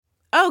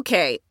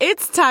Okay,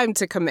 it's time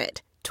to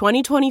commit.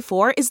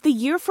 2024 is the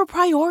year for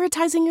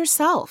prioritizing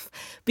yourself.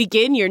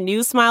 Begin your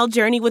new smile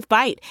journey with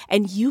Byte,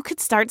 and you could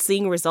start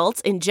seeing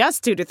results in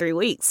just 2 to 3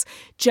 weeks.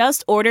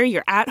 Just order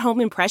your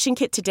at-home impression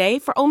kit today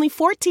for only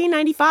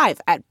 $14.95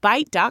 at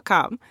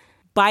Byte.com.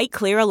 Byte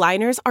Clear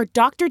aligners are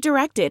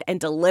doctor-directed and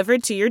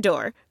delivered to your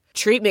door.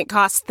 Treatment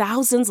costs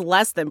thousands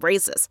less than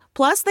braces.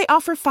 Plus, they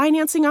offer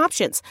financing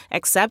options,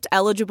 accept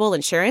eligible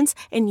insurance,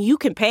 and you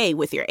can pay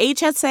with your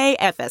HSA,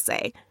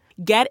 FSA.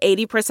 Get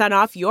 80%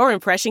 off your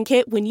impression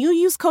kit when you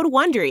use code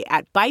WONDERY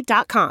at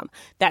Byte.com.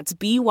 That's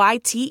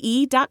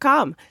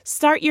BYTE.com.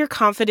 Start your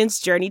confidence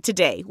journey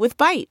today with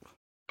Byte.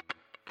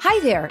 Hi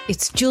there,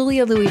 it's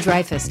Julia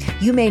Louis-Dreyfus.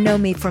 You may know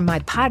me from my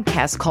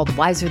podcast called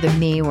Wiser Than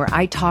Me, where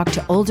I talk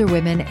to older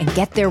women and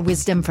get their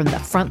wisdom from the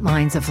front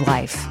lines of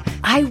life.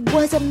 I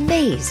was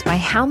amazed by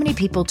how many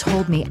people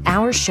told me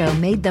our show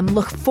made them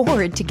look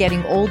forward to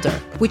getting older,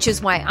 which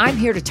is why I'm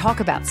here to talk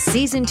about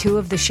season 2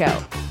 of the show.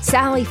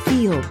 Sally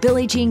Field,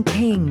 Billie Jean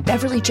King,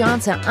 Beverly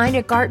Johnson,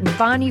 Ina Garten,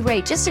 Bonnie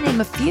Raitt, just to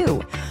name a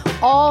few.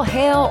 All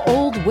hail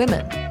old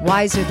women.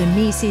 Wiser Than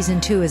Me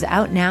season 2 is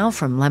out now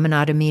from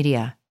Lemonada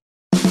Media.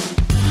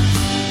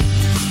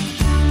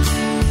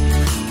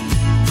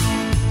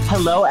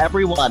 Hello,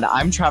 everyone.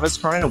 I'm Travis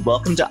Cronin, and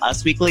welcome to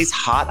Us Weekly's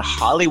Hot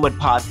Hollywood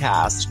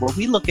podcast, where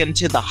we look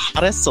into the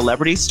hottest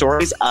celebrity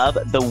stories of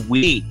the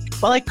week.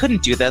 Well, I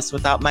couldn't do this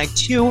without my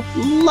 2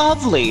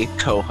 lovely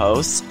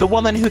co-hosts, the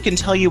woman who can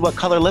tell you what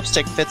color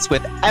lipstick fits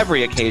with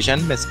every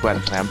occasion, Miss Gwen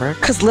Flamberg.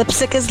 Because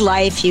lipstick is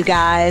life, you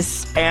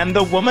guys. And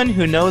the woman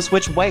who knows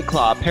which White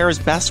Claw pairs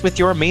best with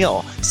your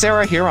meal,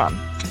 Sarah Huron.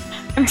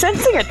 I'm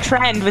sensing a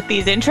trend with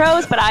these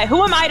intros, but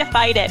who am I to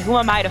fight it? Who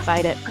am I to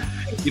fight it?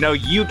 You know,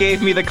 you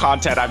gave me the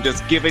content. I'm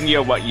just giving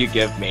you what you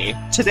give me.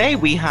 Today,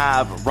 we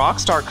have rock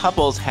star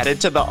couples headed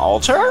to the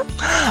altar,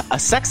 a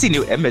sexy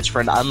new image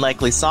for an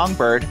unlikely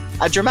songbird,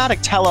 a dramatic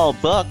tell-all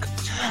book,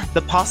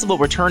 the possible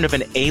return of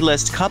an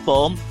A-list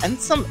couple, and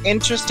some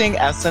interesting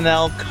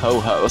SNL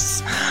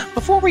co-hosts.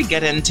 Before we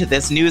get into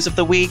this news of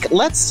the week,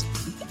 let's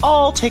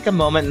all take a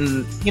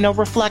moment and,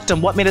 reflect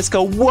on what made us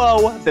go,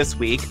 whoa, this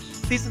week.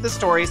 These are the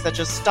stories that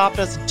just stopped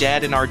us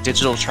dead in our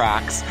digital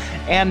tracks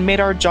and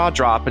made our jaw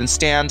drop and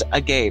stand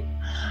agape.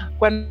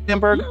 Gwen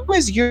Flamberg, who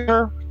is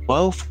your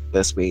whoa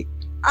this week?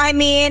 I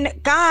mean,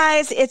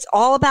 guys, it's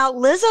all about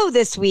Lizzo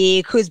this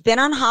week, who's been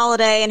on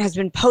holiday and has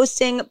been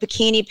posting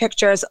bikini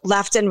pictures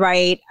left and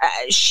right.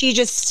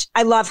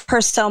 I love her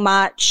so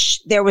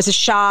much. There was a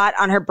shot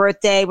on her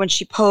birthday when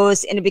she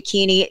posed in a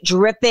bikini,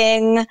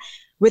 dripping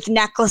with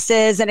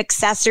necklaces and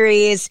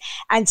accessories.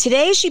 And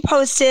today she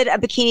posted a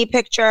bikini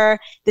picture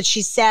that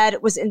she said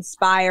was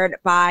inspired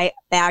by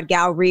bad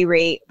gal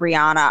Riri,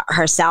 Rihanna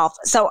herself.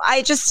 So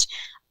I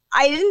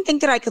didn't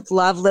think that I could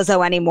love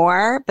Lizzo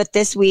anymore, but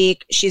this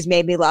week she's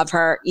made me love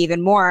her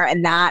even more.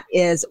 And that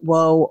is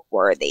whoa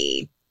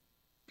worthy.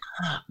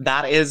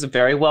 That is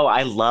very well.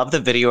 I love the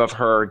video of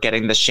her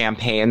getting the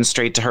champagne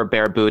straight to her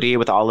bare booty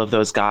with all of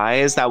those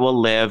guys. That will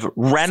live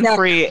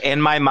rent-free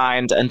in my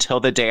mind until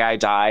the day I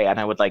die, and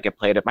I would like it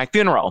played at my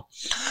funeral.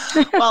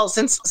 Well,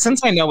 since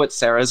I know what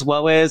Sarah's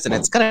woe is, and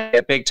it's going to be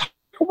a big time,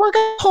 we're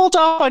going to hold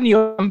off on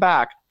you and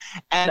back.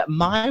 And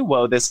my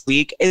woe this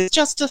week is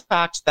just the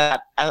fact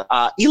that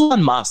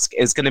Elon Musk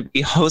is going to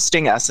be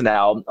hosting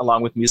SNL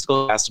along with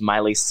musical guest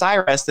Miley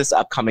Cyrus this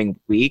upcoming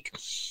week.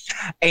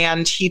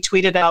 And he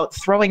tweeted out,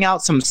 throwing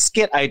out some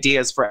skit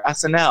ideas for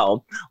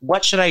SNL.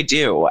 What should I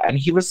do? And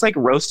he was like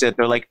roasted.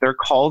 They're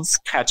called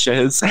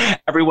sketches.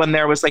 Everyone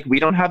there was like, we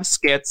don't have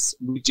skits.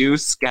 We do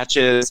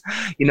sketches.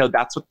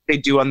 That's what they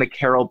do on the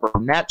Carol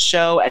Burnett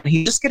show. And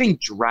he's just getting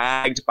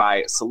dragged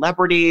by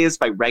celebrities,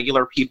 by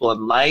regular people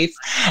in life.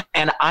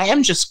 And I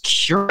am just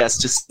curious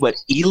to see what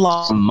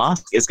Elon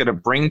Musk is going to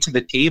bring to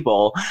the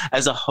table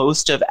as a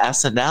host of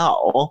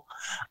SNL.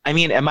 I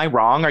mean, am I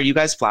wrong? Are you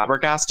guys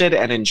flabbergasted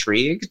and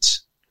intrigued?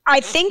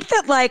 I think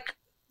that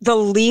the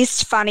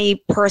least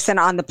funny person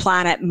on the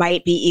planet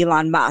might be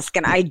Elon Musk.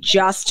 And I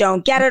just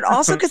don't get it.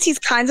 Also, because he's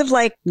kind of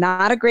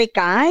not a great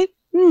guy.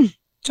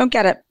 Don't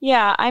get it.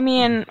 Yeah, I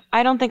mean,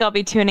 I don't think I'll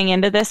be tuning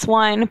into this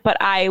one, but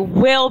I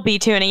will be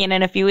tuning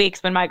in a few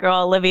weeks when my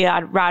girl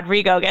Olivia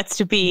Rodrigo gets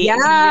to be.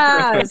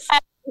 Yes.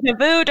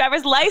 Naboo,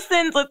 driver's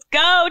license. Let's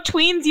go.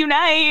 Tweens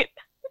unite.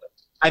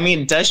 I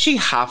mean, does she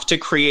have to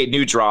create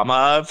new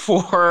drama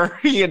for,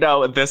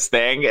 this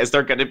thing? Is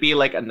there going to be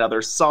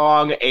another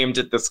song aimed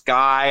at this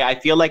guy? I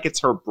feel like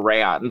it's her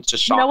brand to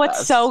shock us.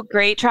 What's so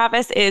great,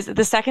 Travis, is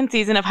the second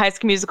season of High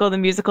School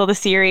Musical, the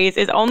series,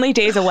 is only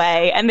days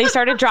away. And they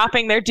started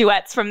dropping their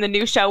duets from the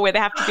new show where they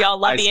have to be all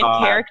lovey in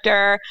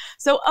character.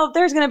 So,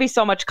 there's going to be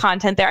so much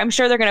content there. I'm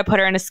sure they're going to put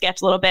her in a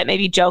sketch a little bit,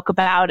 maybe joke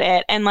about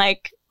it. And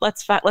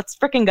let's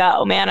freaking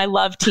go, man. I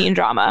love teen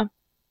drama.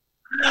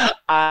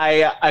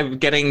 I'm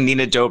getting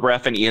Nina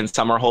Dobrev and Ian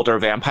Somerhalder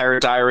Vampire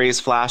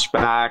Diaries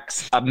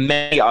flashbacks.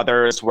 Many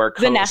others where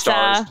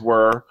co-stars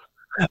were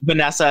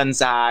Vanessa and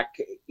Zach.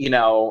 It's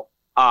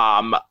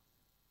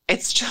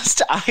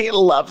just, I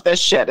love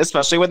this shit,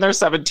 especially when they're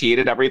 17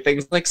 and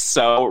everything's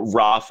so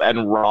rough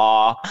and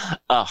raw.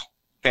 Ugh.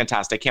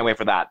 fantastic. Can't wait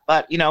for that.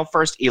 But,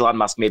 first Elon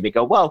Musk made me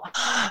go, whoa.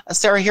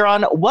 Sarah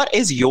Huron, what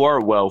is your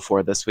woe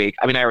for this week?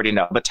 I mean, I already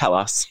know, but tell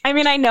us. I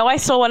mean, I know I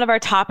stole one of our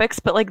topics,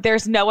 but like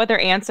there's no other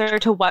answer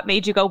to what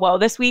made you go whoa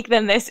this week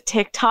than this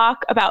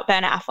TikTok about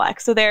Ben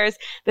Affleck. So there's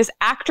this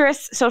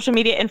actress, social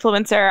media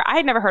influencer. I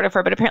had never heard of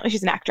her, but apparently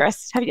she's an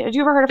actress. Have you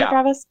ever heard of her,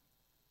 Travis?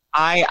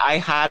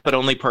 I had, but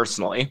only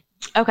personally.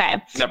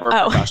 Okay. Never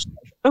professionally.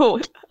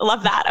 Oh,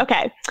 love that.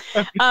 Okay.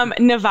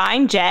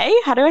 Navine J.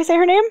 How do I say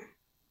her name?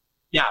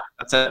 Yeah,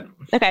 that's it.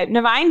 Okay,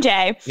 Navine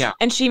J. Yeah.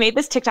 And she made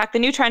this TikTok. The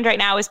new trend right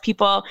now is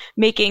people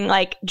making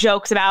like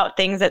jokes about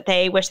things that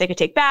they wish they could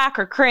take back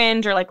or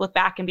cringe or like look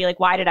back and be like,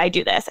 why did I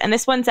do this? And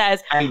this one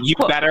says, and you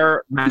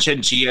better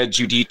mention Gia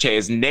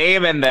Giudice's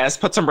name in this.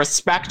 Put some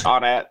respect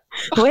on it.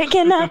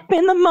 Waking up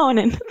in the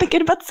morning,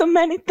 thinking about so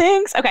many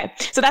things. Okay,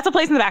 so that's what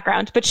plays in the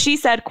background. But she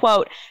said,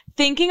 quote,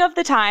 thinking of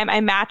the time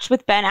I matched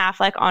with Ben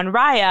Affleck on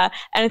Raya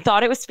and I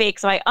thought it was fake,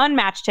 so I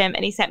unmatched him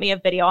and he sent me a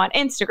video on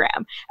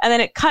Instagram. And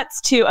then it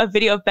cuts to a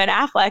video of Ben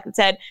Affleck that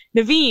said,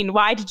 Naveen,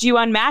 why did you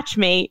unmatch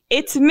me?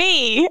 It's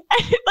me.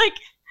 Like,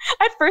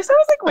 at first I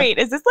was like, wait,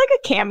 is this like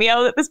a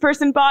cameo that this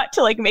person bought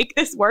to like make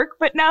this work?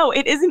 But no,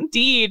 it is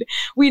indeed.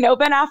 We know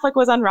Ben Affleck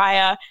was on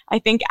Raya, I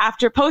think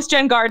after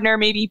post-Jen Gardner,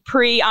 maybe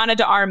pre-Ana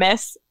de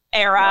Armas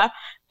era.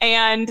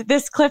 And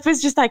this clip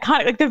is just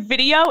iconic. Like the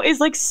video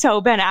is like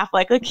so Ben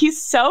Affleck. Like he's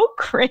so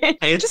cringe.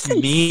 It's just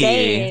me.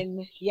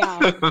 Insane.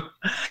 Yeah.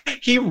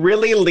 He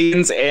really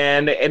leans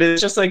in. It is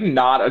just like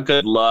not a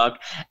good look.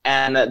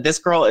 And this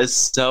girl is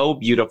so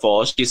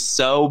beautiful. She's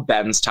so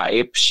Ben's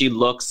type. She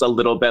looks a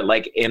little bit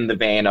like in the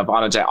vein of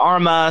Ana de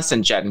Armas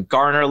and Jen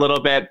Garner a little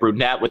bit.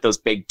 Brunette with those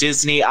big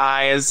Disney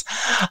eyes.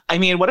 I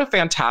mean, what a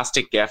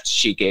fantastic gift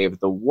she gave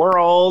the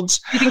world.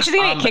 You think she's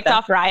gonna get kicked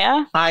off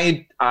Raya?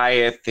 I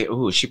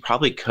think, she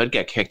probably could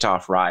get kicked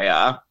off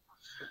Raya.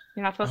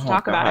 You're not supposed to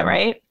talk about it,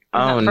 right?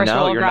 Oh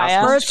no, you're not.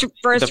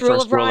 First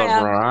rule of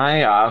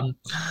Raya.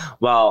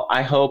 Well,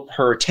 I hope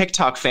her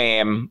TikTok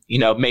fame,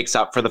 makes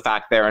up for the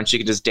fact there, and she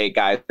can just date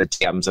guys at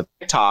DMs of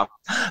TikTok.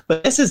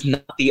 But this is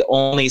not the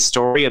only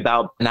story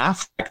about Ben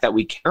Affleck that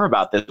we care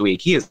about this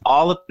week. He is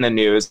all up in the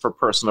news for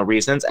personal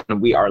reasons,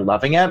 and we are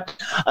loving it.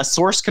 A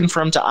source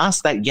confirmed to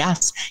us that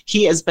yes,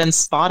 he has been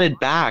spotted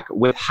back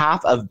with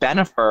half of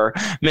Bennifer,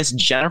 Miss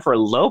Jennifer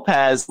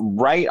Lopez,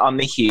 right on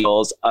the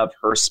heels of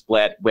her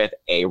split with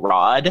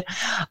A-Rod.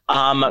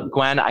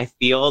 Gwen, I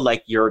feel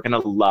like you're going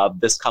to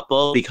love this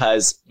couple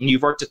because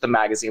you've worked at the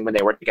magazine when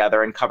they were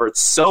together and covered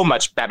so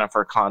much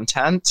Bennifer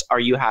content. Are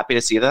you happy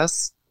to see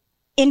this?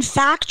 In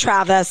fact,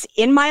 Travis,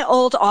 in my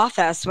old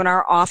office, when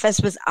our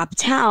office was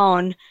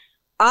uptown,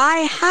 I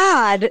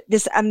had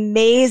this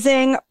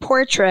amazing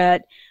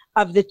portrait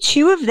of the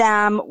two of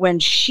them when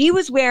she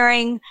was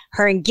wearing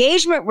her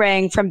engagement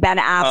ring from Ben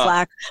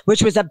Affleck,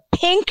 which was a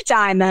pink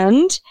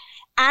diamond.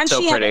 And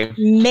so she pretty. Had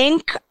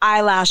mink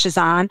eyelashes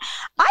on.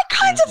 I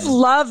kind of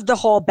loved the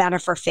whole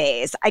Bennifer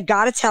phase. I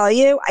got to tell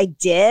you, I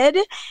did.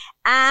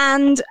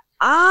 And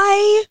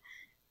I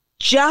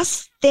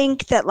just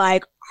think that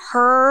like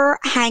her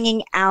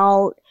hanging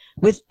out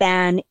with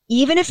Ben,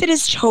 even if it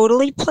is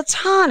totally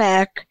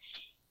platonic,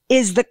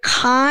 is the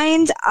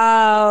kind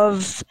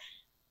of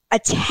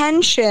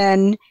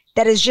attention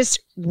that is just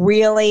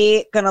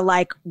really going to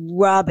like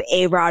rub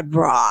A-Rod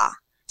raw.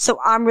 So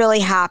I'm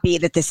really happy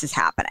that this is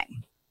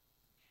happening.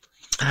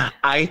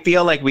 I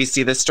feel like we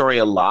see this story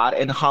a lot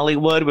in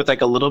Hollywood with like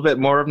a little bit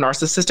more of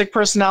narcissistic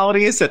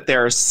personalities, that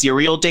they're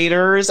serial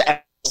daters and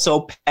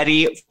so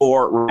petty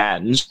for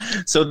revenge.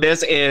 So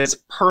this is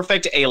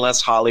perfect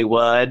A-list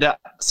Hollywood.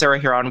 Sarah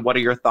Huron, what are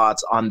your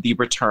thoughts on the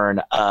return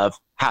of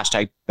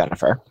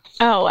 #Bennifer?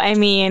 Oh, I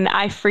mean,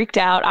 I freaked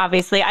out,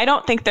 obviously. I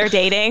don't think they're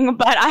dating,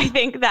 but I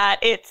think that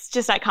it's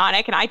just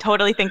iconic. And I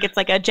totally think it's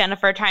like a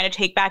Jennifer trying to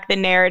take back the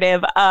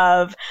narrative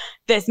of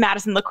this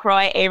Madison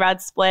LaCroix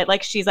A-Rod split.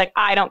 Like, she's like,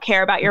 I don't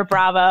care about your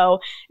Bravo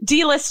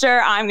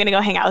D-lister. I'm going to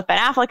go hang out with Ben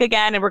Affleck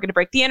again, and we're going to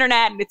break the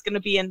internet, and it's going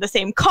to be in the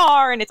same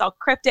car, and it's all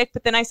cryptic.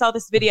 But then I saw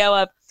this video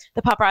of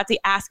the paparazzi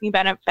asking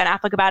Ben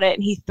Affleck about it,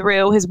 and he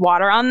threw his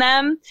water on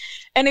them.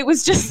 And it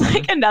was just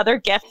like another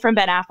gift from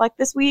Ben Affleck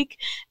this week.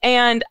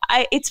 And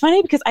it's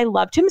funny because I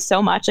loved him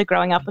so much, like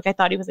growing up. Like, I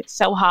thought he was like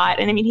so hot.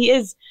 And I mean, he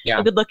is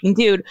a good looking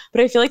dude,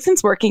 but I feel like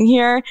since working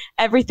here,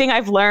 everything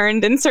I've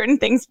learned and certain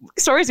things,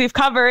 stories we've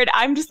covered,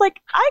 I'm just like,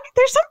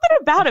 there's something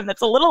about him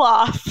that's a little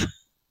off.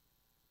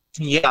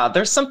 Yeah,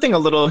 there's something a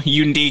little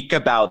unique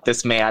about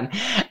this man.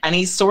 And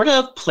he sort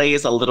of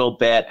plays a little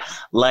bit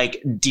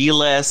like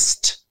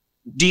D-list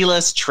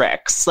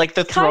tricks, like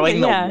the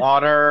throwing the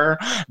water,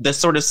 the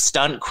sort of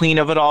stunt queen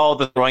of it all,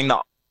 the throwing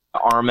the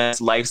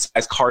enormous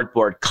life-size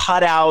cardboard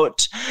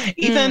cutout,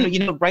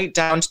 even, right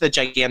down to the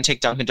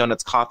gigantic Dunkin'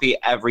 Donuts coffee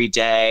every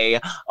day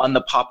on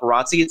the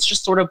paparazzi. It's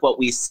just sort of what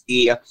we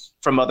see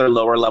from other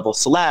lower level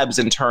celebs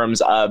in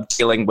terms of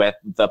dealing with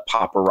the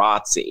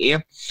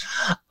paparazzi.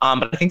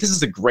 But I think this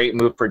is a great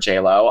move for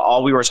JLo.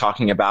 All we were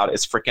talking about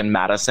is freaking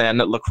Madison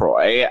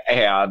LaCroix.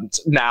 And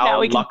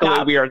now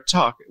luckily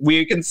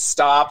we can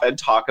stop and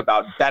talk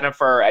about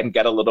Bennifer and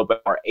get a little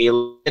bit more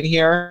alien in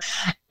here.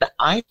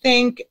 I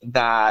think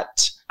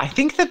that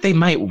they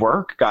might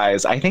work,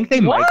 guys. I think they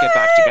might get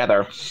back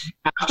together.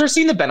 After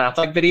seeing the Ben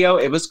Affleck video,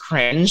 it was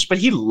cringe, but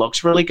he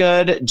looked really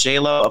good.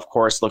 JLo, of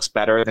course, looks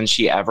better than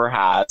she ever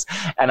has.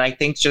 And I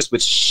think just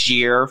with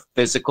sheer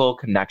physical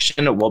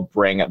connection, it will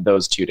bring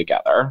those two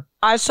together.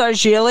 I saw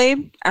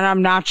Gigli, and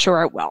I'm not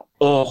sure it will.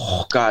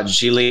 Oh, God,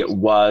 Gigli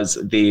was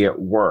the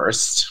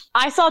worst.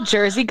 I saw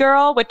Jersey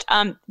Girl, which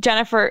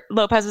Jennifer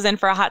Lopez was in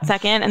for a hot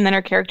second, and then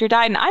her character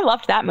died. And I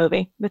loved that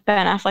movie with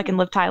Ben Affleck and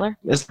Liv Tyler.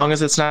 As long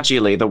as it's not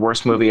Gigli, the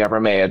worst movie ever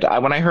made.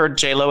 When I heard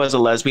JLo as a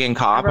lesbian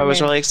cop, I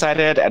was really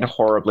excited and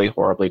horribly,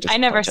 horribly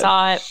disappointed. I never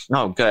saw it.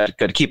 Oh,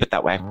 good. Keep it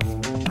that way.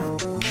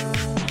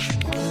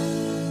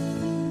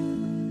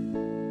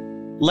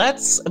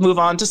 Let's move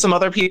on to some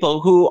other people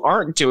who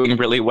aren't doing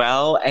really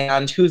well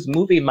and whose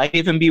movie might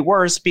even be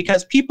worse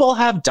because people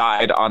have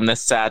died on this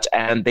set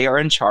and they are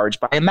in charge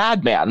by a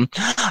madman.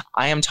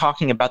 I am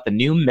talking about the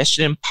new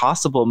Mission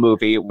Impossible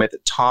movie with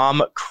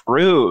Tom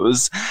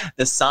Cruise,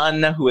 the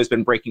son who has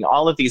been breaking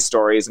all of these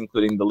stories,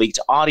 including the leaked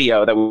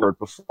audio that we heard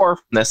before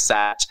from this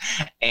set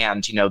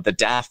and, the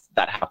death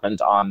that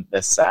happened on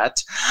this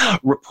set,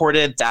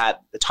 reported that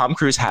Tom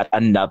Cruise had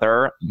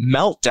another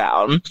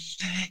meltdown.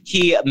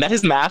 He met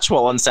his match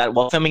while on set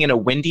while filming in a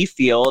windy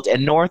field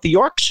in North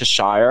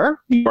Yorkshire.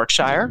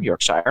 Yorkshire.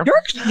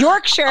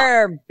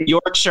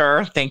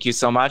 Thank you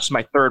so much.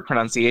 My third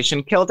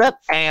pronunciation killed it.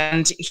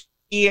 And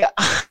he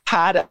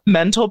had a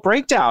mental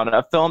breakdown.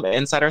 A film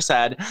insider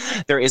said,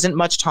 there isn't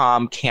much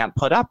Tom can't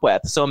put up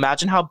with. So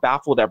imagine how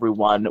baffled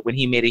everyone when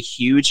he made a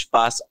huge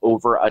fuss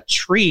over a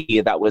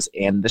tree that was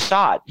in the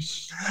shot.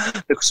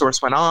 The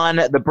source went on,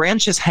 the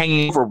branches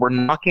hanging over were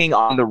knocking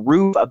on the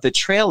roof of the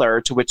trailer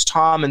to which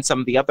Tom and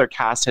some of the other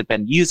cast had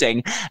been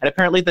using. And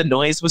apparently the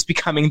noise was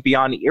becoming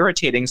beyond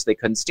irritating, so they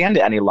couldn't stand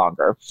it any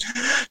longer.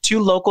 2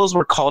 locals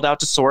were called out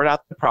to sort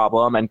out the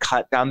problem and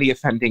cut down the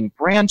offending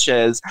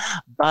branches,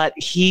 but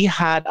he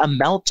had a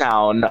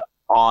meltdown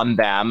on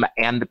them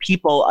and the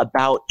people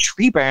about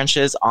tree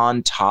branches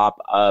on top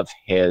of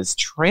his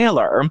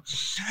trailer.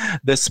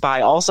 The Spy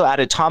also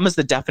added, Tom is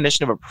the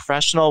definition of a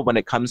professional when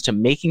it comes to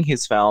making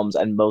his films,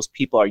 and most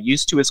people are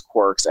used to his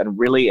quirks and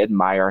really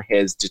admire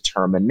his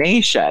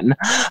determination.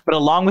 But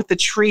along with the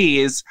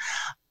trees,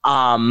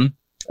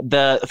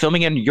 the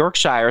filming in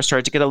Yorkshire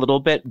started to get a little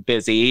bit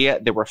busy.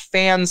 There were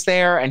fans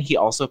there, and he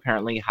also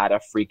apparently had a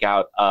freak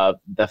out of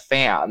the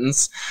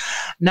fans.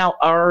 Now,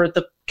 are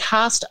the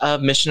cast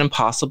of Mission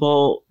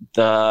Impossible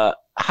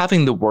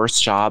having the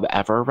worst job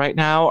ever right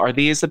now? Are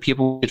these the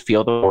people we should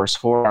feel the worst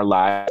for in our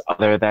lives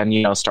other than,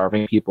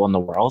 starving people in the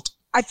world?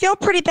 I feel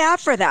pretty bad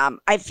for them.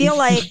 I feel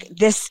like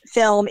this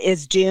film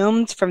is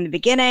doomed from the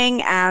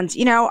beginning. And,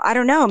 I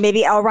don't know,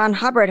 maybe L. Ron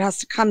Hubbard has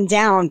to come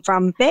down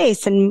from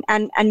base and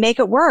make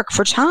it work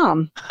for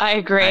Tom. I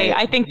agree.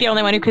 I think the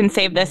only one who can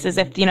save this is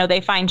if,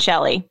 they find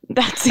Shelley.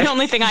 That's the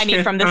only thing I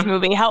need from this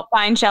movie. Help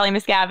find Shelley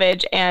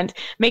Miscavige and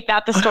make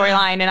that the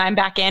storyline, and I'm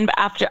back in.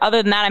 But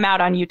other than that, I'm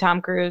out on you,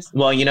 Tom Cruise.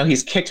 Well,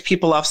 he's kicked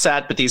people off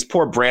set, but these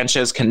poor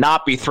branches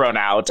cannot be thrown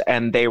out.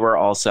 And they were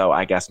also,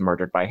 I guess,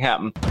 murdered by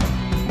him.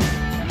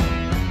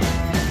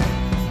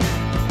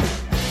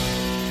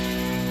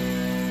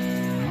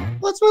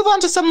 Let's move on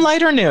to some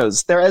lighter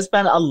news. There has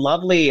been a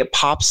lovely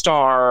pop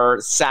star,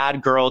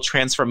 sad girl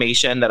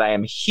transformation that I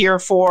am here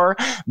for.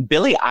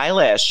 Billie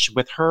Eilish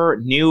with her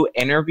new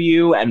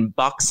interview and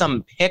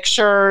buxom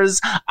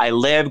pictures. I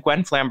Live.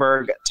 Gwen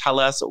Flamberg, tell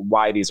us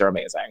why these are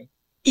amazing.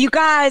 You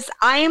guys,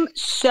 I am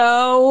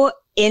so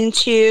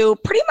into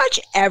pretty much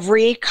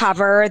every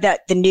cover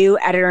that the new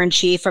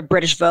editor-in-chief of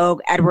British Vogue,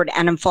 Edward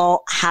Enninful,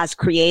 has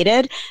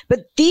created.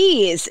 But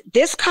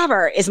this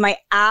cover is my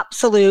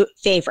absolute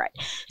favorite.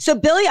 So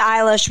Billie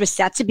Eilish was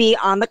set to be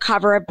on the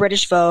cover of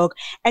British Vogue,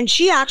 and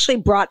she actually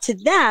brought to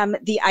them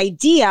the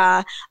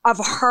idea of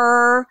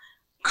her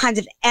kind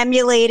of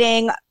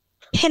emulating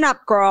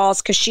pinup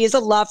girls, because she has a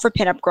love for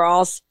pinup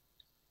girls.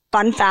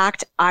 Fun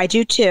fact, I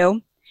do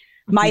too.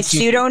 My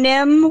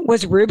pseudonym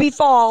was Ruby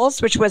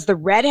Falls, which was the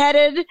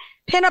redheaded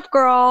pinup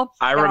girl.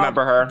 I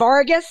remember her.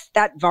 Vargas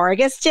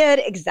did,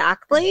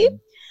 exactly. Mm-hmm.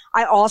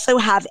 I also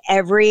have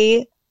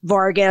every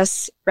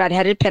Vargas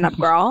redheaded pinup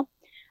girl.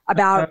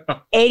 About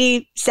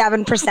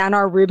 87%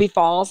 are Ruby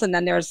Falls, and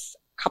then there's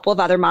a couple of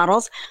other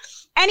models.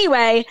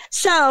 Anyway,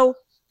 so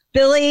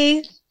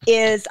Billie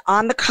is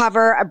on the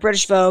cover of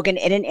British Vogue and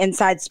in an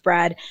inside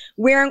spread,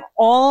 wearing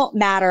all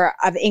manner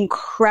of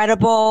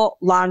incredible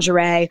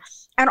lingerie,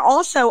 and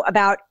also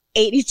about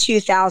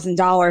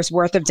 $82,000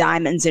 worth of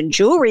diamonds and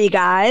jewelry,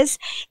 guys,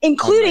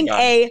 including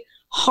a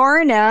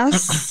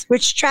harness,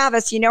 which,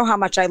 Travis, you know how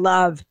much I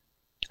love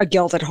A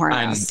gilded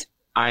harness.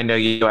 I know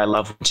you. I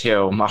love them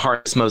too. My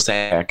heart's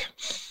mosaic.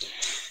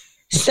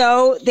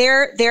 So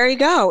there you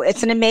go.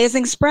 It's an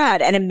amazing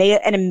spread and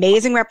an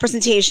amazing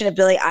representation of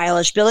Billie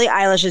Eilish. Billie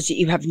Eilish is,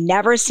 you have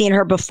never seen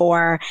her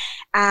before,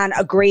 and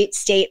a great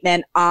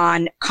statement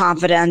on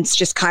confidence,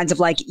 just kinds of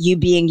like you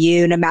being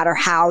you, no matter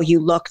how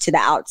you look to the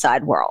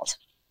outside world.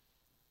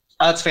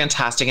 That's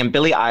fantastic. And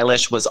Billie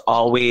Eilish was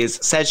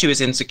always said she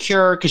was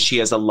insecure because she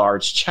has a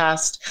large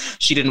chest.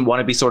 She didn't want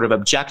to be sort of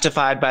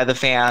objectified by the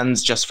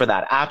fans just for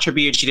that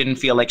attribute. She didn't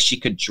feel like she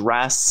could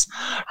dress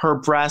her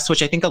breasts,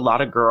 which I think a lot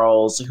of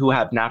girls who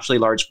have naturally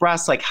large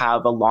breasts like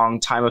have a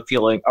long time of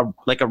feeling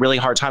like a really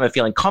hard time of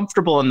feeling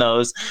comfortable in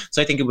those.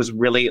 So I think it was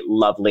really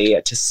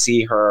lovely to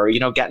see her,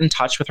 you know, get in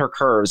touch with her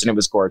curves, and it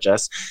was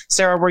gorgeous.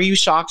 Sarah, were you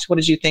shocked? What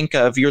did you think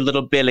of your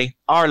little Billie,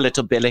 our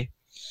little Billie?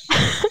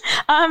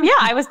 Yeah,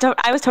 I was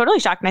totally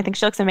shocked, and I think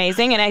she looks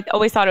amazing. And I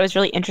always thought it was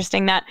really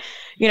interesting that,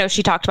 you know,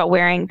 she talked about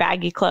wearing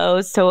baggy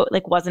clothes, so it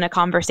like wasn't a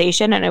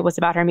conversation, and it was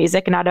about her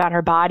music and not about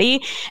her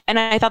body. And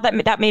I thought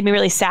that made me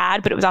really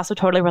sad, but it was also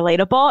totally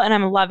relatable. And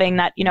I'm loving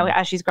that, you know,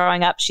 as she's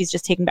growing up, she's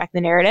just taking back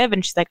the narrative,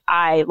 and she's like,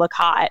 I look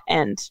hot,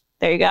 and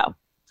there you go.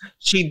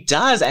 She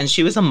does. And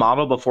she was a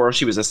model before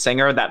she was a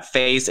singer. That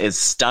face is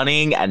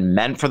stunning and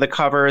meant for the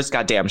covers.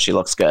 Goddamn, she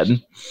looks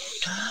good.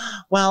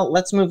 Well,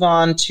 let's move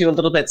on to a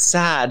little bit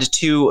sad,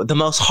 to the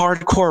most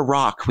hardcore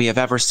rock we have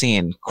ever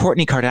seen.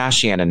 Kourtney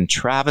Kardashian and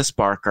Travis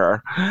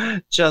Barker.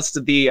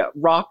 Just the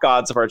rock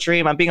gods of our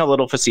dream. I'm being a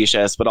little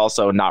facetious, but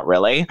also not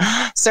really.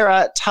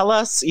 Sarah, tell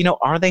us, you know,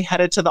 are they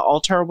headed to the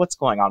altar? What's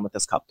going on with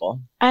this couple?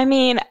 I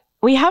mean,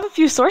 we have a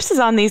few sources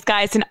on these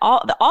guys, and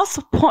all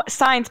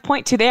signs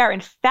point to they are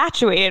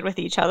infatuated with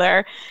each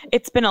other.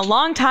 It's been a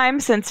long time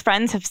since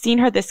friends have seen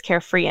her this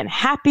carefree and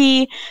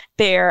happy.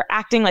 They're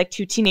acting like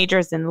two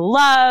teenagers in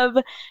love,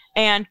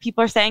 and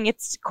people are saying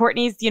it's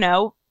Kourtney's, you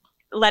know,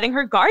 letting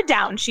her guard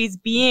down. She's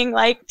being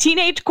like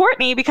teenage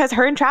Kourtney because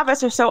her and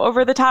Travis are so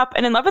over the top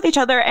and in love with each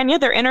other. And yeah,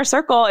 their inner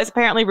circle is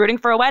apparently rooting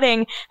for a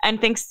wedding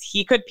and thinks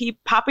he could be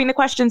popping the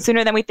question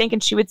sooner than we think.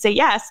 And she would say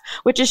yes,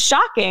 which is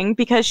shocking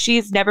because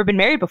she's never been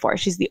married before.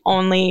 She's the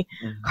only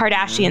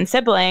Kardashian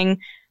sibling.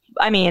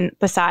 I mean,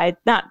 besides,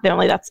 not the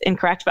only, that's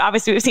incorrect, but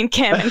obviously we've seen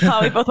Kim and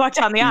Khloe both walk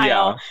down the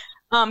aisle.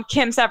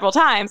 Kim several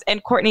times,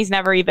 and Kourtney's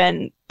never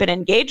even been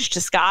engaged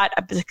to Scott,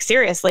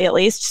 seriously at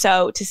least.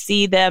 So to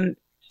see them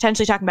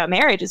potentially talking about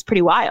marriage is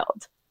pretty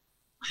wild.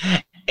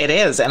 It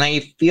is. And I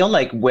feel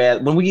like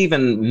when we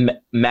even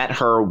met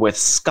her with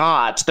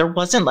Scott, there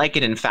wasn't like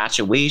an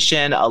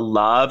infatuation, a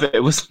love.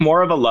 It was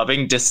more of a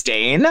loving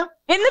disdain. In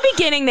the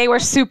beginning, they were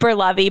super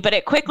lovey, but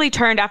it quickly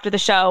turned after the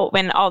show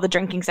when all the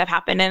drinking stuff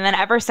happened. And then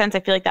ever since, I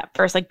feel like that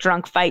first like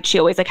drunk fight, she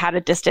always like had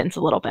a distance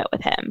a little bit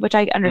with him, which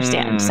I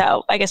understand.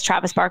 So I guess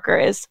Travis Barker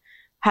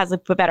has a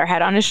better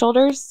head on his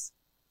shoulders.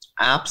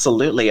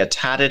 Absolutely. A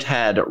tatted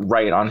head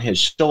right on his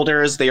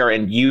shoulders. They are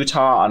in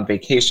Utah on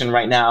vacation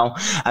right now.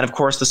 And of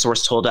course, the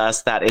source told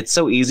us that it's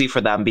so easy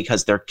for them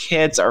because their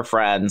kids are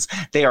friends.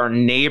 They are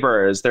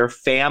neighbors. Their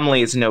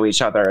families know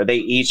each other. They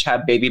each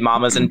have baby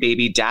mamas and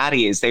baby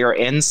daddies. They are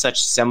in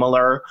such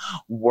similar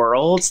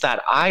worlds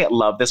that I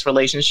love this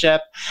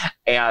relationship.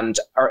 And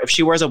if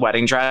she wears a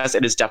wedding dress,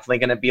 it is definitely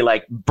going to be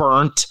like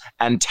burnt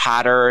and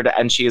tattered.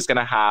 And she is going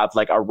to have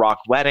like a rock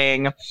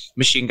wedding.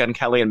 Machine Gun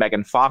Kelly and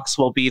Megan Fox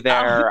will be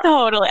there.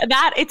 Totally.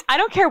 I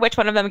don't care which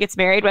one of them gets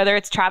married, whether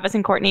it's Travis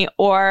and Kourtney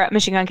or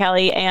Machine Gun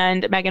Kelly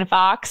and Megan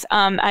Fox.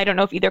 I don't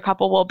know if either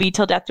couple will be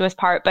till death do us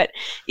part, but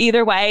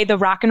either way, the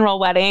rock and roll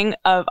wedding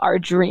of our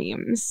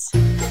dreams.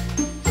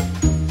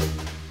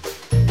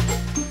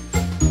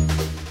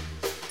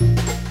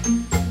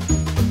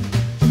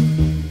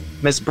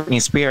 Miss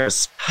Britney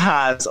Spears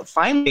has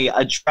finally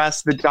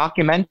addressed the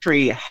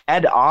documentary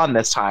head on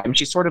this time.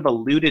 She sort of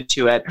alluded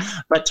to it,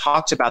 but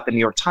talked about the New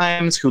York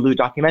Times Hulu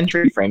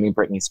documentary Framing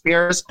Britney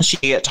Spears.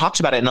 She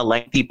talked about it in a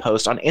lengthy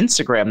post on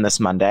Instagram this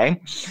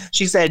Monday.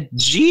 She said,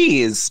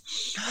 geez,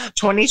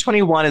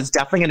 2021 is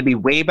definitely going to be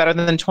way better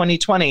than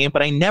 2020,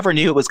 but I never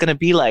knew it was going to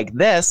be like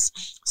this.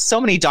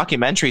 So many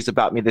documentaries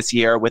about me this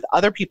year with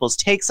other people's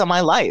takes on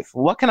my life.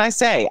 What can I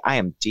say? I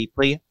am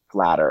deeply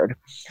flattered.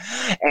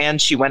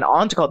 And she went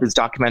on to call these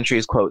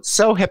documentaries, quote,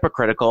 so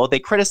hypocritical. They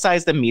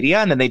criticize the media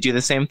and then they do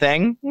the same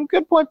thing.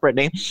 Good point,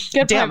 Brittany.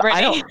 Good point,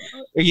 Brittany.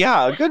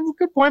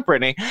 Good point,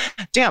 Brittany.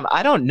 Damn,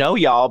 I don't know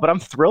y'all, but I'm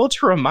thrilled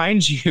to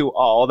remind you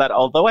all that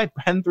although I've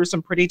been through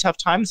some pretty tough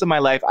times in my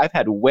life, I've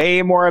had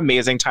way more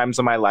amazing times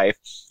in my life.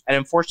 And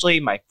unfortunately,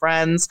 my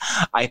friends,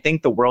 I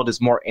think the world is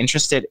more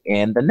interested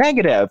in the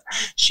negative.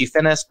 She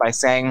finished by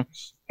saying,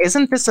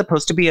 isn't this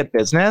supposed to be a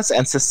business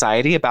and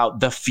society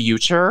about the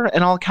future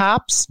in all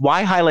caps?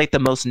 Why highlight the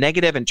most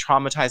negative and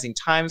traumatizing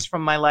times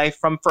from my life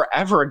from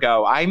forever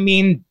ago? I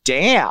mean,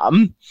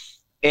 damn,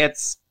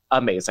 it's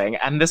amazing.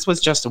 And this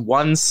was just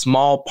one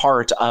small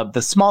part of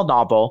the small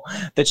novel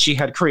that she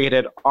had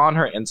created on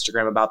her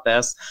Instagram about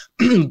this.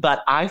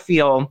 But I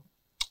feel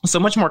so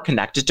much more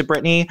connected to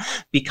Britney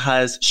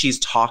because she's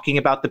talking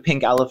about the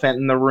pink elephant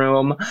in the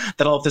room,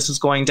 that all of this was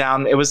going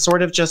down. It was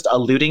sort of just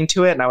alluding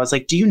to it. And I was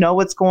like, do you know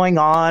what's going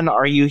on?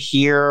 Are you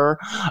here?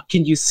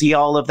 Can you see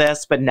all of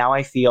this? But now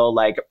I feel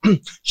like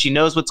she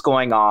knows what's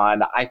going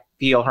on. I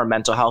feel her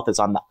mental health is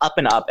on the up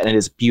and up, and it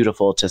is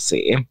beautiful to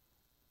see.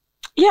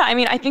 Yeah, I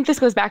mean, I think this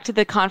goes back to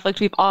the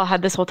conflict we've all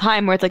had this whole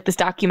time where it's like, these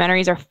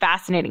documentaries are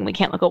fascinating. We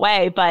can't look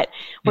away, but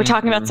we're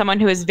talking about someone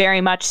who is very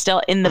much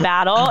still in the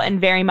battle and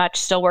very much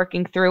still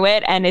working through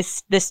it. And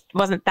this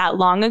wasn't that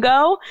long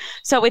ago.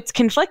 So it's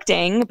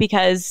conflicting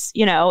because,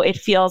 you know, it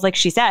feels like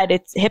she said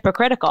it's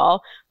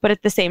hypocritical, but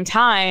at the same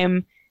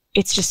time,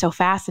 it's just so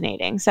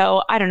fascinating.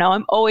 So I don't know.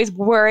 I'm always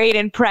worried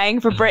and praying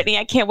for Britney.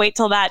 I can't wait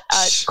till that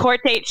court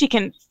date. She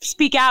can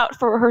speak out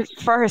for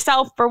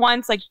herself for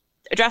once, like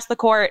address the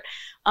court.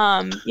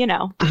 You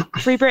know,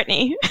 free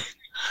Britney.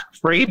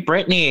 Free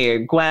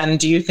Britney. Gwen,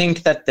 do you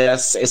think that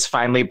this is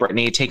finally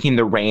Britney taking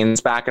the reins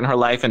back in her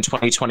life in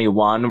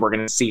 2021? We're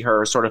going to see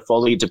her sort of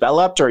fully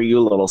developed, or are you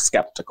a little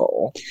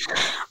skeptical?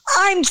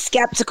 I'm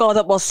skeptical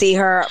that we'll see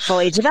her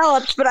fully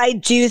developed, but I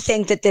do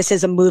think that this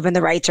is a move in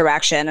the right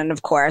direction. And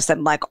of course,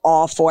 I'm like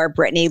all for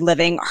Britney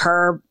living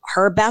her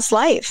best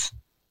life.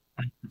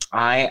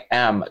 I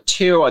am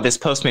too. This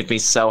post made me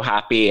so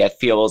happy. It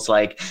feels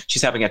like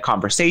she's having a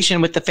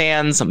conversation with the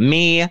fans,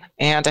 me,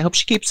 and I hope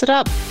she keeps it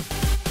up.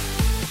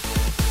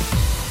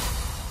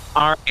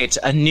 All right,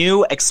 a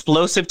new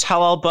explosive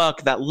tell-all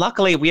book that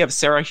luckily we have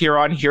Sarah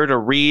Huron here to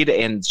read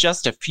in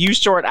just a few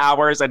short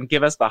hours and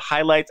give us the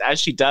highlights as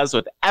she does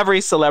with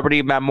every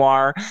celebrity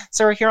memoir.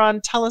 Sarah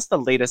Huron, tell us the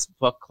latest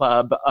book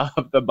club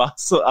of the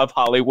Bus of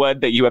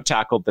Hollywood that you have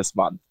tackled this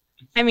month.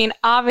 I mean,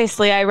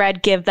 obviously, I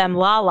read Give Them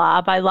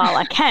Lala by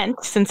Lala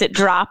Kent since it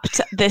dropped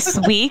this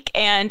week.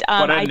 And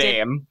what a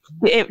name.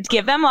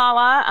 Give Them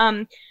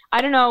Lala. I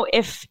don't know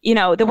if, you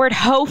know, the word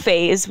hoe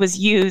phase was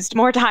used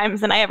more times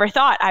than I ever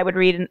thought I would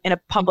read in a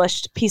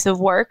published piece of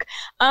work.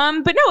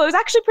 But no, it was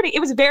actually it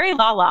was very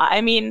Lala.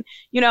 I mean,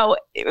 you know,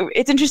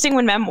 it's interesting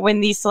when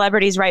these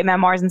celebrities write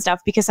memoirs and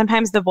stuff, because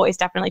sometimes the voice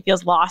definitely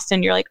feels lost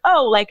and you're like,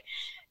 oh, like,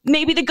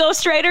 maybe the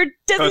ghostwriter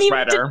didn't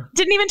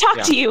even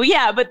talk to you.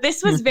 Yeah, but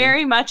this was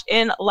very much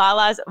in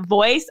Lala's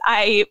voice.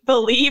 I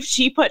believe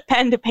she put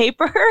pen to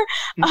paper.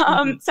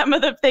 Some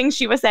of the things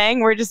she was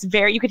saying were just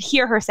you could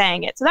hear her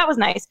saying it. So that was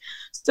nice.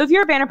 So if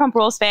you're a Vanderpump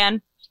Rules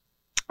fan,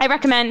 I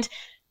recommend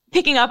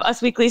picking up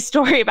Us Weekly's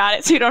story about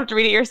it so you don't have to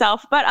read it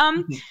yourself. But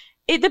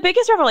the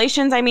biggest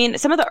revelations, I mean,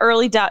 some of the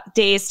early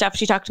days stuff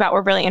she talked about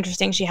were really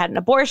interesting. She had an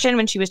abortion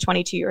when she was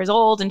 22 years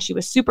old, and she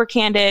was super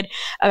candid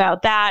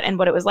about that and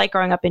what it was like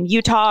growing up in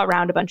Utah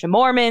around a bunch of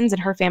Mormons,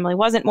 and her family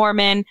wasn't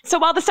Mormon. So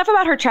while the stuff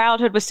about her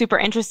childhood was super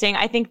interesting,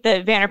 I think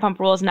the Vanderpump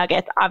Rules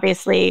nuggets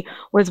obviously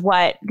was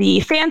what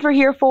the fans were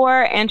here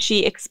for. And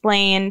she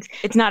explained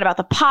it's not about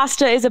the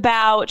pasta is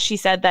about. She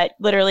said that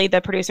literally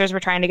the producers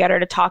were trying to get her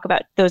to talk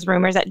about those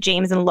rumors that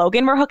James and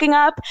Logan were hooking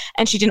up,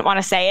 and she didn't want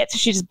to say it. So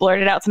she just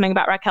blurted out something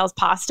about Raquel's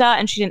pasta,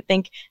 and she didn't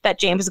think that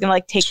James was going to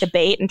like take the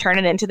bait and turn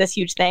it into this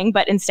huge thing,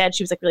 but instead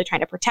she was like really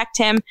trying to protect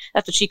him.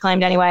 That's what she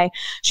claimed anyway.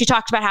 She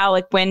talked about how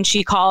like when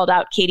she called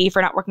out Katie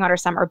for not working on her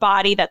summer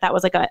body, that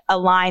was like a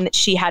line that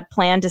she had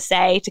planned to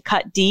say to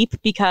cut deep,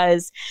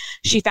 because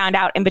she found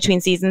out in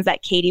between seasons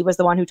that Katie was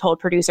the one who told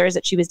producers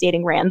that she was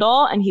dating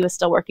Randall and he was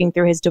still working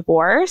through his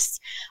divorce.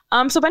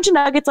 So a bunch of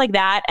nuggets like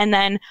that. And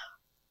then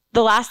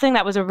the last thing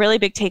that was a really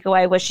big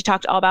takeaway was she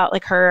talked all about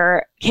like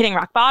her hitting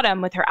rock bottom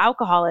with her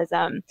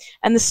alcoholism,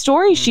 and the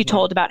stories she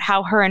told about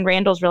how her and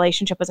Randall's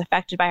relationship was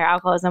affected by her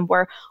alcoholism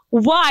were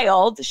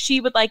wild.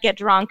 She would like get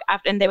drunk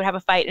after, and they would have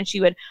a fight, and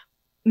she would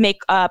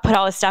put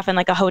all his stuff in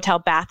like a hotel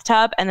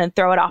bathtub and then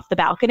throw it off the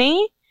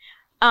balcony.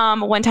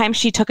 One time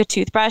she took a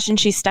toothbrush and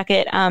she stuck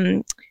it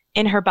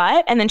in her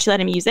butt, and then she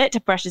let him use it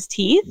to brush his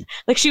teeth.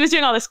 Like she was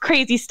doing all this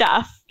crazy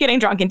stuff, getting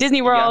drunk in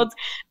Disney World.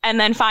 Yeah. And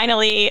then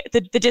finally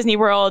the Disney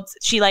World,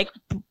 she like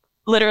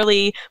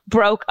literally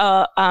broke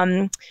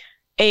a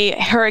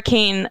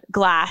hurricane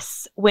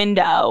glass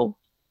window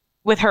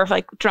with her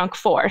like drunk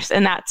force.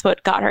 And that's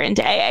what got her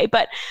into AA.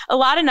 But a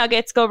lot of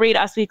nuggets. Go read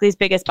Us Weekly's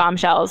biggest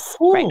bombshells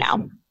right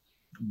now.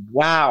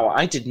 Wow,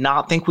 I did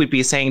not think we'd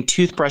be saying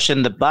toothbrush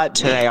in the butt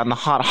today on the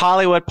Hot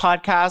Hollywood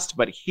podcast,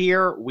 but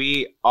here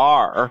we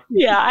are.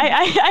 Yeah,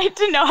 I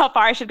didn't know how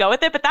far I should go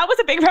with it, but that was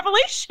a big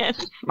revelation.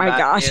 My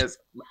gosh. That is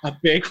a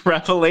big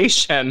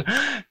revelation.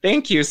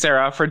 Thank you,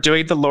 Sarah, for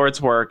doing the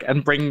Lord's work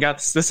and bringing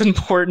us this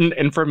important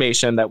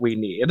information that we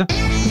need.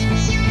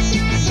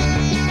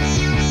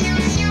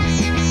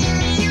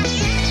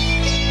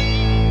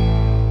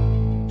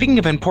 Speaking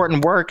of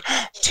important work,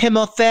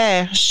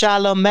 Timothée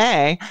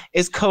Chalamet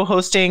is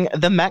co-hosting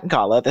the Met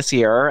Gala this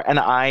year, and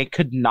I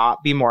could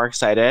not be more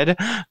excited.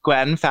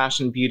 Gwen,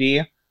 fashion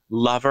beauty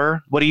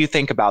lover, what do you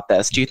think about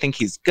this? Do you think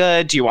he's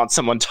good? Do you want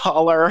someone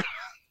taller?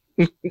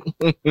 I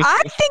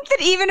think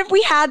that even if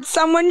we had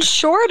someone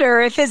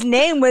shorter, if his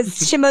name was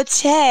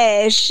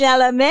Timothée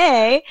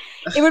Chalamet,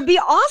 it would be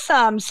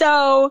awesome.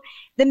 So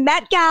The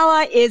Met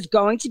Gala is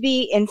going to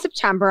be in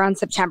September, on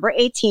September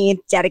 18th,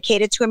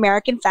 dedicated to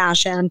American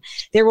fashion.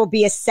 There will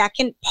be a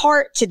second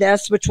part to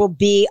this, which will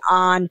be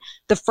on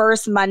the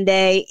first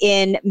Monday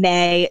in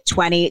May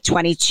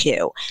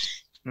 2022.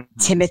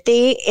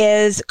 Timothy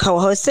is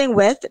co-hosting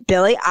with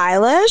Billie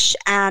Eilish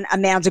and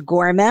Amanda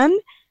Gorman,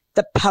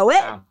 the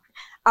poet.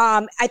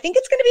 I think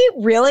it's going to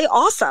be really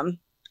awesome.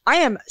 I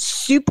am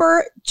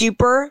super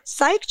duper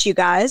psyched, you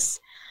guys.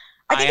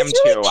 I am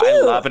too.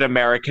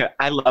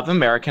 I love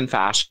American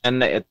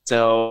fashion. It's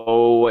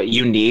so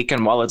unique,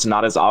 and while it's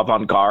not as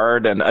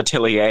avant-garde and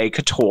atelier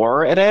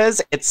couture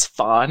it's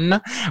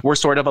fun. We're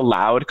sort of a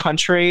loud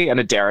country and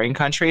a daring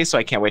country, so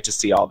I can't wait to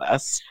see all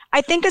this.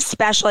 I think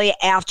especially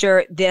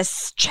after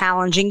this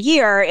challenging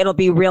year, it'll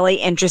be really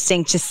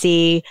interesting to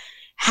see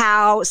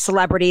how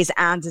celebrities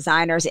and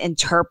designers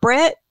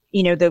interpret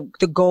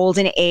the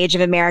golden age of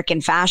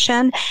American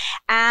fashion.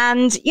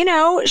 And,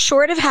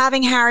 short of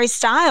having Harry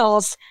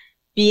Styles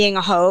being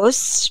a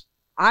host,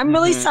 I'm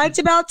really psyched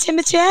about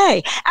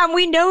Timothy. And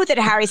we know that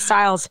Harry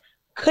Styles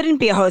couldn't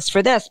be a host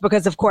for this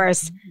because, of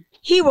course,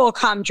 he will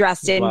come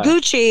dressed in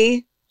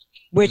Gucci,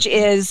 which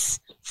is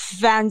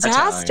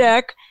fantastic,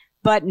 Italian,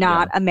 but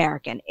not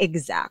American.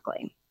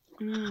 Exactly.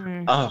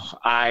 Oh,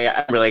 I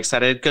am really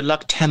excited. Good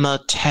luck,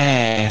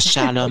 Timothée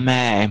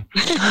Chalamet.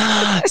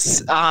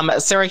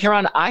 Sarah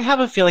Huron, I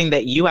have a feeling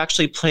that you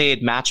actually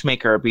played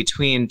matchmaker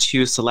between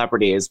two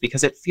celebrities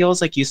because it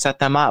feels like you set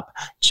them up.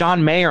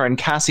 John Mayer and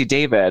Cassie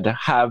David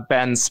have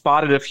been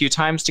spotted a few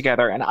times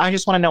together, and I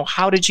just want to know,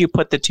 how did you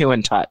put the two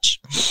in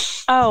touch?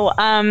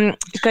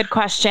 Good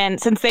question.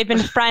 Since they've been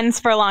friends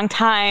for a long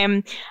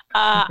time,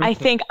 I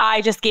think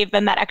I just gave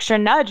them that extra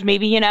nudge.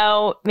 Maybe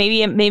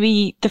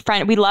the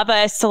friend, we love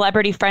a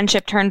celebrity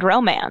friendship turned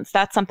romance.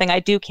 That's something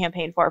I do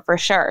campaign for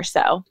sure.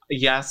 So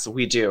yes,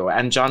 we do.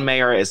 And John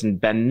Mayer has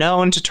been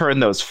known to turn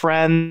those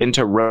friends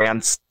into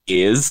romance.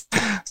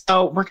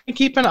 So we're going to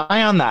keep an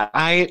eye on that.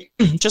 I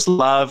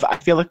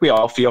feel like we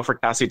all feel for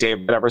Cassie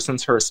David ever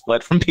since her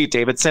split from Pete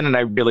Davidson, and I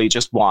really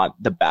just want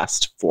the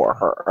best for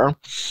her.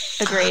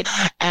 Agreed.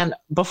 And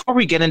before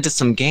we get into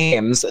some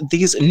games,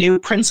 these new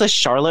Princess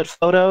Charlotte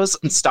photos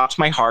stopped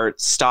my heart,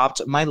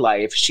 stopped my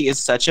life. She is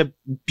such a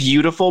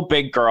beautiful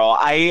big girl.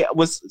 I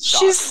was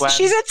she's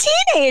a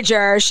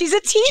teenager. She's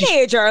a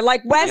teenager.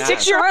 Like when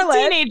did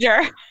Charlotte,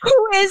 teenager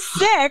who is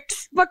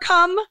 6,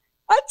 become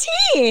a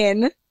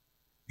teen?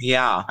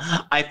 Yeah,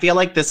 I feel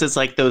like this is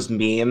like those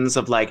memes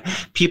of like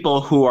people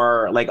who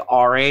are like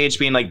our age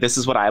being like, this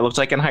is what I looked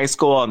like in high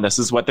school and this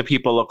is what the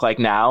people look like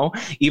now.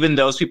 Even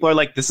those people are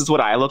like, this is what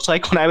I looked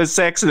like when I was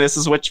 6 and this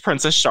is what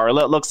Princess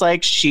Charlotte looks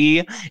like.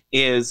 She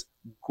is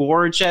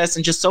gorgeous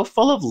and just so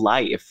full of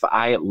life.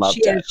 I loved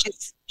it.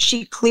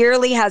 She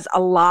clearly has a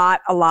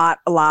lot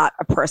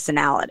of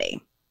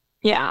personality.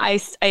 Yeah,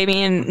 I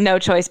mean, no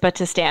choice but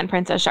to stand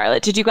Princess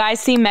Charlotte. Did you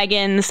guys see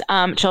Meghan's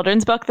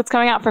children's book that's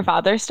coming out for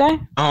Father's Day?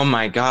 Oh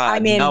my God!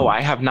 I mean, no,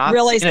 I have not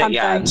really seen it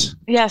yet.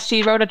 Yes,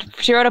 she wrote a.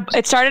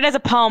 It started as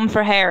a poem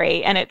for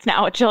Harry, and it's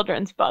now a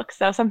children's book.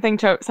 So something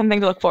to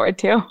look forward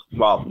to.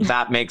 Well,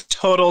 that makes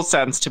total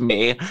sense to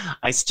me.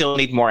 I still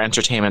need more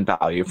entertainment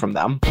value from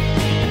them.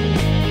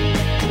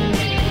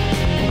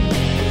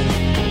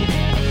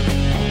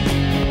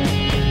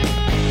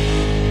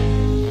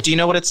 Do you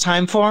know what it's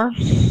time for?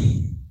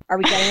 Are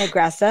we getting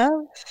aggressive?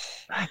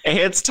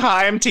 It's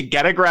time to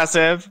get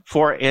aggressive,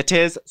 for it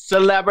is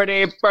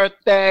Celebrity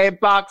Birthday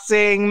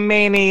Boxing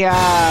Mania.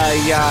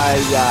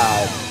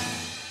 Yeah.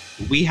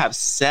 We have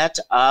set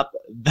up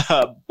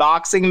the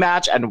boxing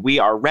match and we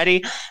are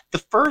ready. The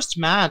first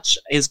match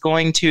is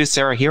going to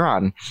Sarah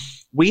Huron.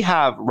 We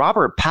have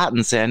Robert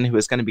Pattinson, who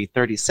is going to be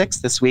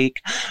 36 this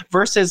week,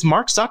 versus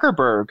Mark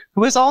Zuckerberg,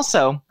 who is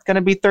also going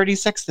to be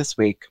 36 this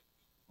week.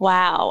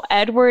 Wow.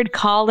 Edward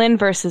Cullen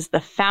versus the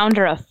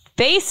founder of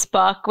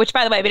Facebook, which,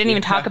 by the way, we didn't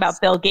even talk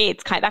about Bill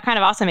Gates. That kind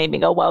of also made me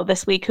go, whoa,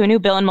 this week, who knew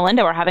Bill and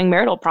Melinda were having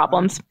marital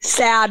problems?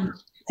 Sad.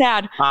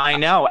 I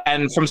know.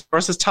 And from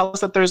sources tell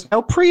us that there's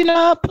no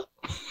prenup.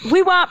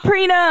 We want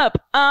prenup.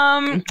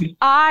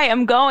 I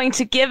am going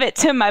to give it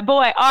to my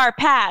boy, R.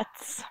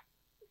 Pats.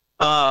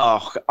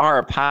 Oh,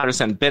 R.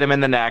 Patterson bit him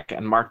in the neck,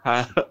 and Mark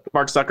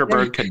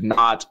Zuckerberg could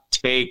not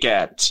take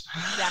it.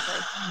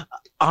 Exactly.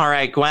 All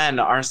right, Gwen,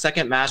 our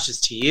second match is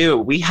to you.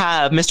 We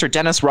have Mr.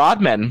 Dennis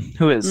Rodman,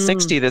 who is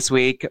 60 this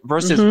week,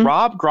 versus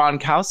Rob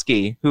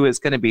Gronkowski, who is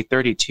going to be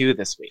 32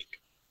 this week.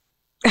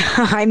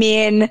 I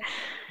mean,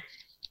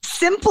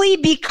 simply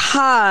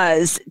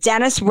because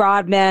Dennis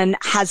Rodman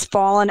has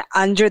fallen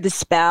under the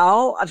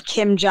spell of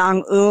Kim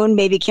Jong-un,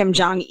 maybe Kim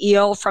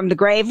Jong-il from the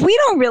grave. We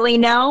don't really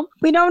know.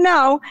 We don't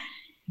know.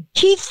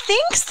 He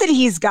thinks that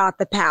he's got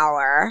the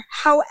power.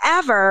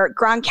 However,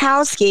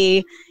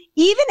 Gronkowski,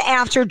 even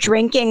after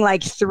drinking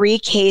like 3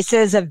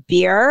 cases of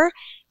beer,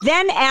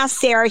 then asked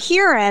Sarah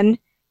Huron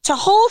to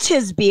hold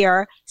his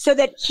beer so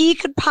that he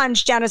could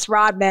punch Dennis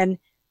Rodman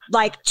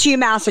like to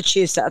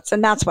Massachusetts.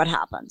 And that's what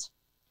happened.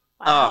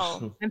 Wow.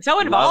 Oh, I'm so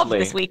involved lovely.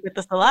 this week with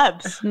the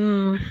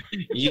celebs.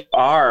 You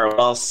are.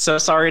 Well, so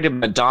sorry to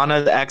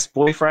Madonna's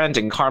ex-boyfriend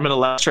and Carmen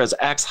Electra's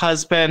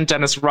ex-husband.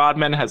 Dennis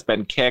Rodman has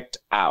been kicked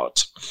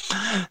out.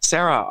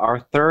 Sarah, our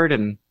third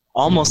and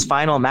almost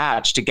final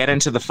match to get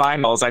into the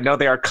finals. I know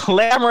they are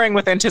clamoring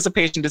with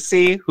anticipation to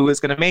see who is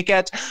going to make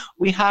it.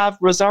 We have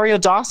Rosario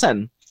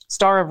Dawson,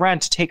 star of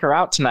Rent, to take her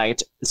out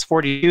tonight, is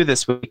 42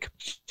 this week.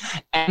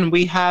 And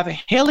we have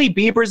Hailey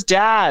Bieber's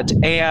dad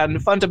and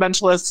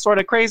fundamentalist sort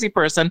of crazy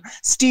person,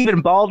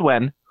 Stephen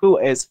Baldwin, who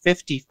is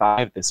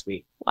 55 this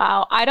week.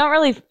 Wow, I don't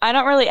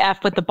really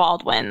F with the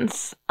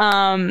Baldwins.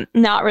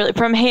 Not really.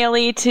 From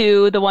Hailey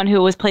to the one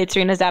who was played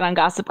Serena's dad on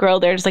Gossip Girl,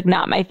 they're just like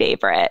not my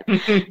favorite.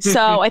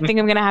 So I think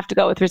I'm gonna have to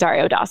go with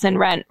Rosario Dawson.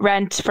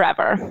 Rent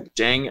forever.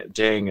 Ding,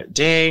 ding,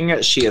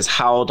 ding. She has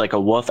howled like a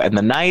wolf in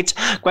the night.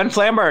 Gwen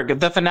Flamberg,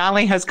 the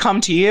finale has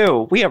come to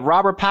you. We have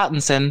Robert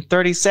Pattinson,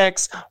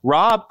 36,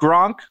 Rob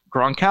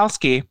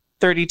Gronkowski,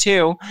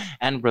 32,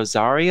 and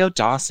Rosario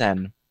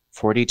Dawson,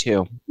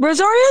 42.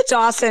 Rosario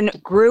Dawson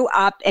grew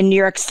up in New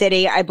York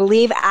City, I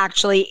believe,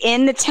 actually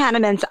in the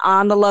tenements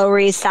on the Lower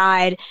East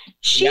Side.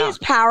 She is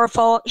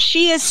powerful.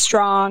 She is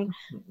strong.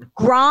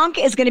 Gronk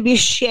is going to be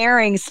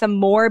sharing some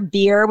more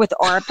beer with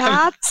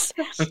Orpats.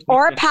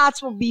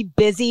 Orpats will be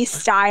busy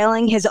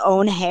styling his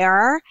own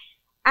hair.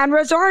 And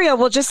Rosario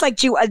will just like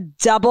do a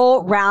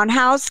double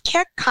roundhouse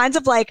kick, kind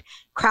of like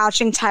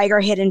Crouching Tiger,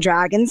 Hidden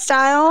Dragon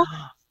style.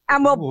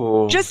 And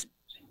we'll just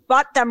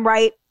butt them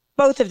right,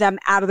 both of them,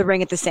 out of the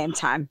ring at the same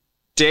time.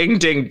 Ding,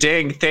 ding,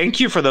 ding. Thank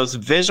you for those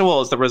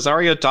visuals. The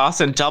Rosario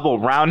Dawson double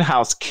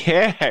roundhouse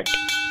kick.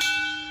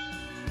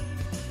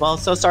 Well,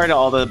 so sorry to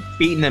all the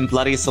beaten and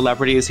bloody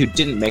celebrities who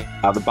didn't make it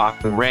out of the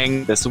boxing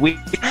ring this week.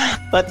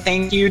 But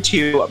thank you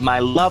to my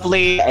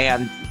lovely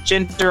and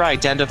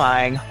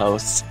gender-identifying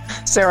hosts,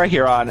 Sarah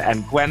Huron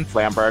and Gwen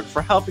Flamberg,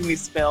 for helping me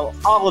spill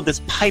all of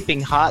this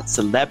piping hot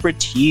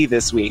celebrity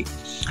this week.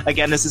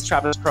 Again, this is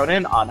Travis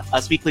Cronin on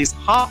Us Weekly's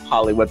Hot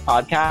Hollywood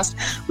podcast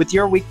with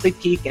your weekly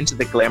peek into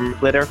the glamour,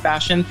 glitter,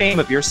 fashion, fame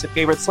of your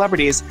favorite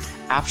celebrities.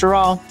 After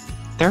all,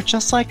 they're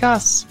just like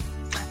us.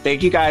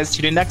 Thank you guys.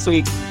 Tune in next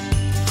week.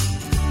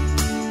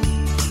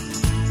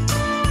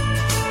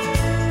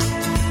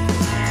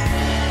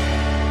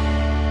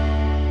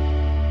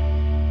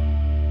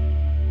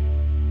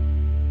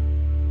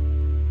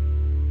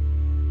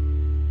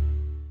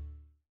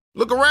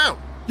 Look around.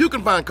 You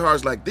can find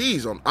cars like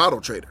these on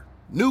AutoTrader.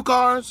 New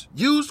cars,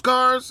 used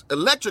cars,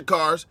 electric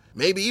cars,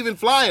 maybe even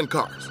flying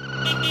cars.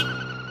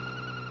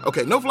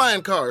 Okay, no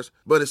flying cars,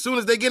 but as soon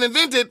as they get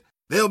invented,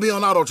 they'll be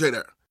on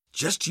AutoTrader.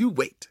 Just you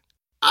wait.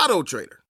 AutoTrader.